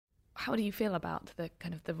how do you feel about the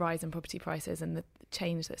kind of the rise in property prices and the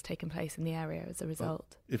change that's taken place in the area as a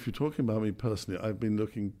result? If you're talking about me personally, I've been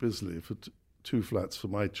looking busily for two flats for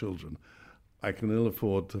my children. I can ill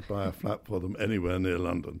afford to buy a flat for them anywhere near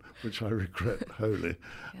London, which I regret wholly.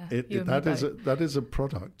 That is a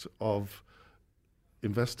product of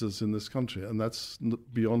investors in this country, and that's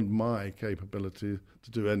beyond my capability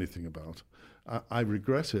to do anything about. I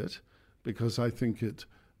regret it because I think it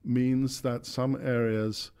means that some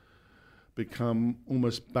areas become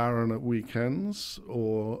almost barren at weekends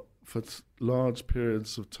or for large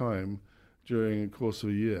periods of time during the course of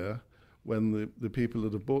a year when the people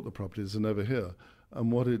that have bought the properties are never here.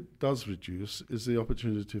 And what it does reduce is the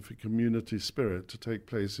opportunity for community spirit to take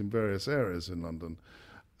place in various areas in London.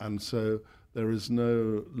 And so there is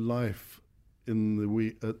no life in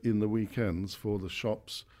the weekends for the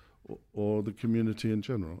shops or the community in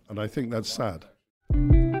general. And I think that's sad.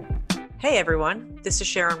 Hey everyone, this is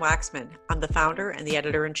Sharon Waxman. I'm the founder and the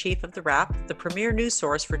editor-in-chief of The Wrap, the premier news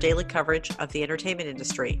source for daily coverage of the entertainment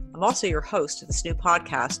industry. I'm also your host of this new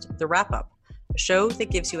podcast, The Wrap Up, a show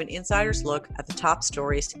that gives you an insider's look at the top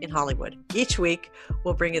stories in Hollywood. Each week,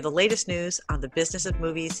 we'll bring you the latest news on the business of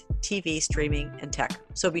movies, TV, streaming, and tech.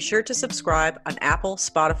 So be sure to subscribe on Apple,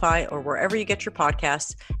 Spotify, or wherever you get your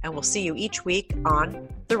podcasts, and we'll see you each week on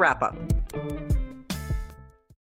The Wrap Up.